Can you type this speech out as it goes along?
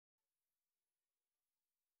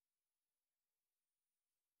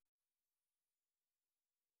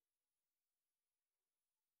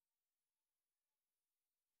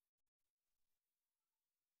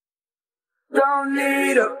Don't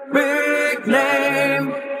need a big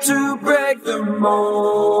name to break the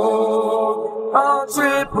mold. All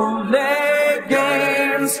AAA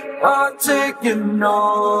games are taking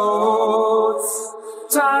notes.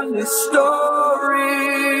 Timeless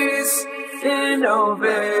stories,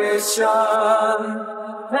 innovation,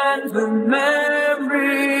 and the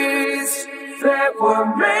memories that were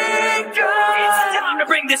made good. It's time to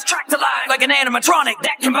bring this track to life like an animatronic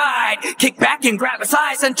that can bite. Kick back and grab a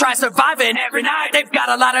slice and try surviving every night. They've got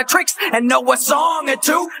a lot of tricks and know a song or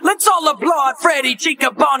two. Let's all applaud Freddy,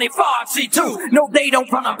 Chica, Bonnie, Foxy too. No, they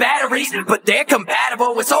don't run on batteries, but they're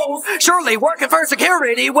compatible with souls. Surely working for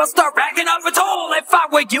security will start racking up a toll. If I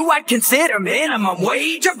were you, I'd consider minimum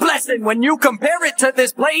wage a blessing when you compare it to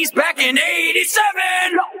this place back in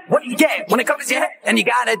 '87. What do you get when it covers your head and you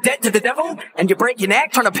got a debt to the devil? And you break your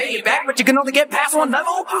neck trying to pay it back, but you can only get past one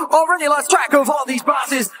level. Already lost track of all these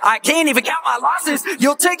bosses. I can't even count my losses.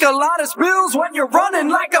 You'll take a lot of spills when you're running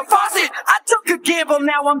like a faucet. I took a gamble,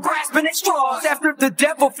 now I'm grasping at straws. After the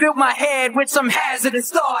devil filled my head with some hazardous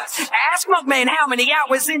thoughts. Ask Mugman how many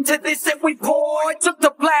hours into this that we poured. Took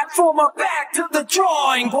the platformer back to the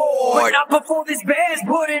drawing board. Not before this band's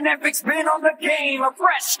put an epic spin on the game. A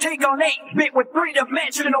fresh take on 8-bit with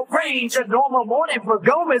three-dimensional range. A normal morning for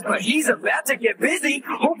Gomez, but he's about to get busy.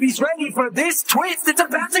 Hope he's ready for this twist. It's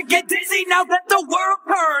about to get dizzy. Now that the world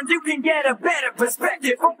turns, you can get a better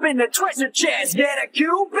perspective. Open the treasure chest, get a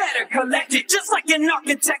cue, better collect it. Just like an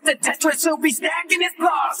architect, the Tetris will be stacking his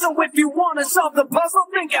blocks. So if you want to solve the puzzle,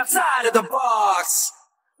 think outside of the box.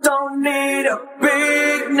 Don't need a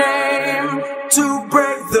big name to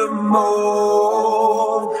break the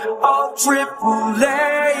mold. All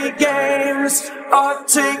AAA games are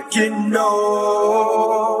taking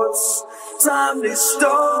notes. Timeless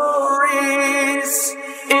stories,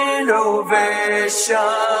 innovation,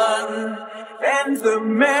 and the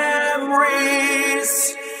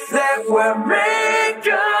memories that were made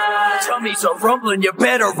good. Tummies are rumbling, you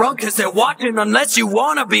better run cause they're watching. Unless you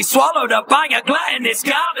wanna be swallowed up by a gluttonous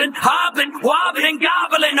goblin, hobbling, wobbling, and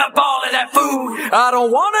gobbling up all of that food. I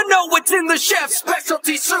don't wanna know what's in the chef's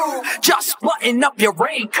specialty soup. Just button up your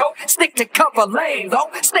raincoat, stick to cover, lay low.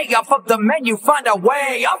 Stay off of the menu, find a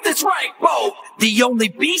way off this right boat. The only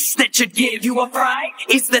beast that should give you a fright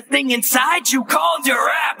is the thing inside you called your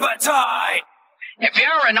appetite. If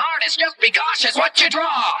you're an artist, just be cautious what you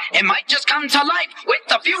draw. It might just come to life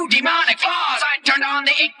with a few demonic flaws. I turned on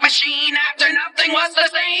the ink machine after nothing was the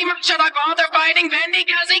same. Should I bother fighting Bendy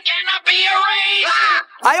cause he cannot be erased? Ah!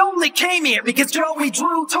 I only came here because Joey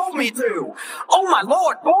Drew told me to. Oh my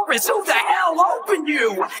lord, Boris, who the hell opened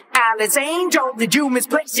you? Alice Angel, did you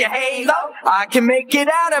misplace your halo? I can make it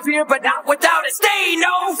out of here, but not without a stay.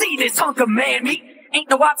 No, see this hunk of man meat.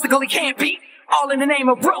 Ain't no obstacle he can't beat. All in the name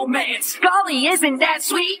of romance. Golly, isn't that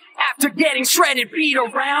sweet? After getting shredded, beat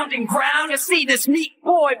around and ground, to see this meat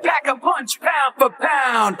boy pack a punch pound for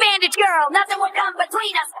pound. Bandage girl, nothing will come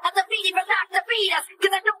between us. I'm defeated but not defeat us.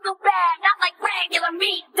 Cause I don't go bad, not like regular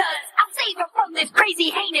meat does. I'll save her from this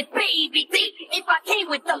crazy heinous baby thief. If I came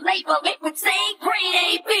with the label, it would say grade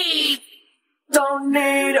A beef. Don't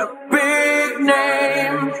need a big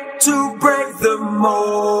name to break the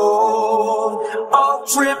mold. All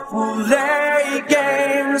AAA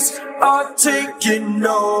games are taking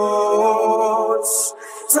notes.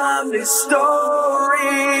 Timeless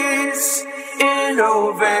stories,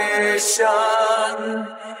 innovation,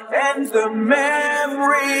 and the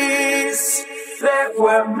memories that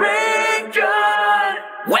were made good.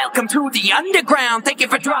 Welcome to the underground, thank you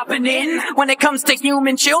for dropping in. When it comes to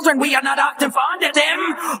human children, we are not often fond of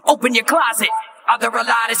them. Open your closet, are there a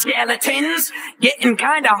lot of skeletons? Getting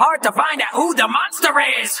kinda hard to find out who the monster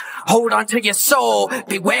is. Hold on to your soul,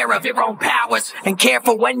 beware of your own powers, and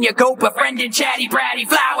careful when you go befriending chatty bratty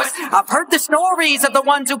flowers. I've heard the stories of the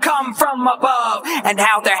ones who come from above, and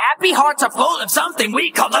how their happy hearts are full of something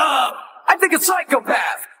we call love. I think a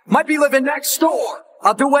psychopath might be living next door.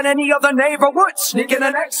 I'll do what any other neighbor would, sneak in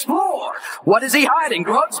and explore. What is he hiding,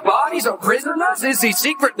 drugs, bodies, or prisoners? Is he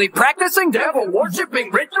secretly practicing devil-worshipping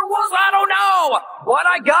rituals? I don't know. But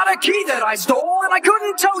I got a key that I stole, and I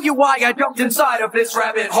couldn't tell you why I jumped inside of this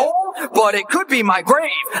rabbit hole. But it could be my grave.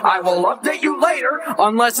 I will update you later.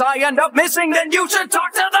 Unless I end up missing, then you should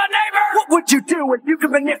talk to the neighbor. What would you do if you could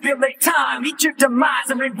manipulate time? Meet your demise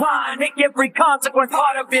and rewind. Make every consequence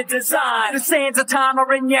part of your design. The sands of time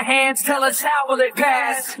are in your hands. Tell us how will it pass?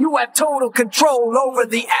 You have total control over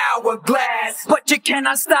the hourglass. But you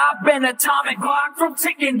cannot stop an atomic clock from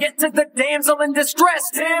ticking. Get to the damsel in distress,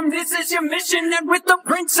 Tim. This is your mission, and with the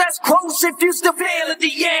princess close, if you still fail at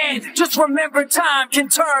the end, just remember time can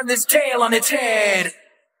turn this tale on its head.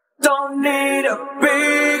 Don't need a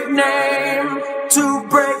big name to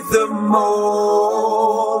break the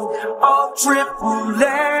mold. All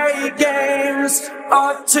AAA games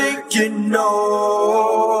are taking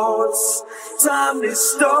notes.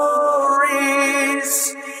 Timeless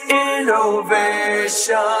stories,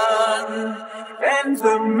 innovation, and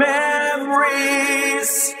the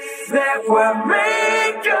memories that were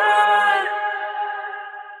made.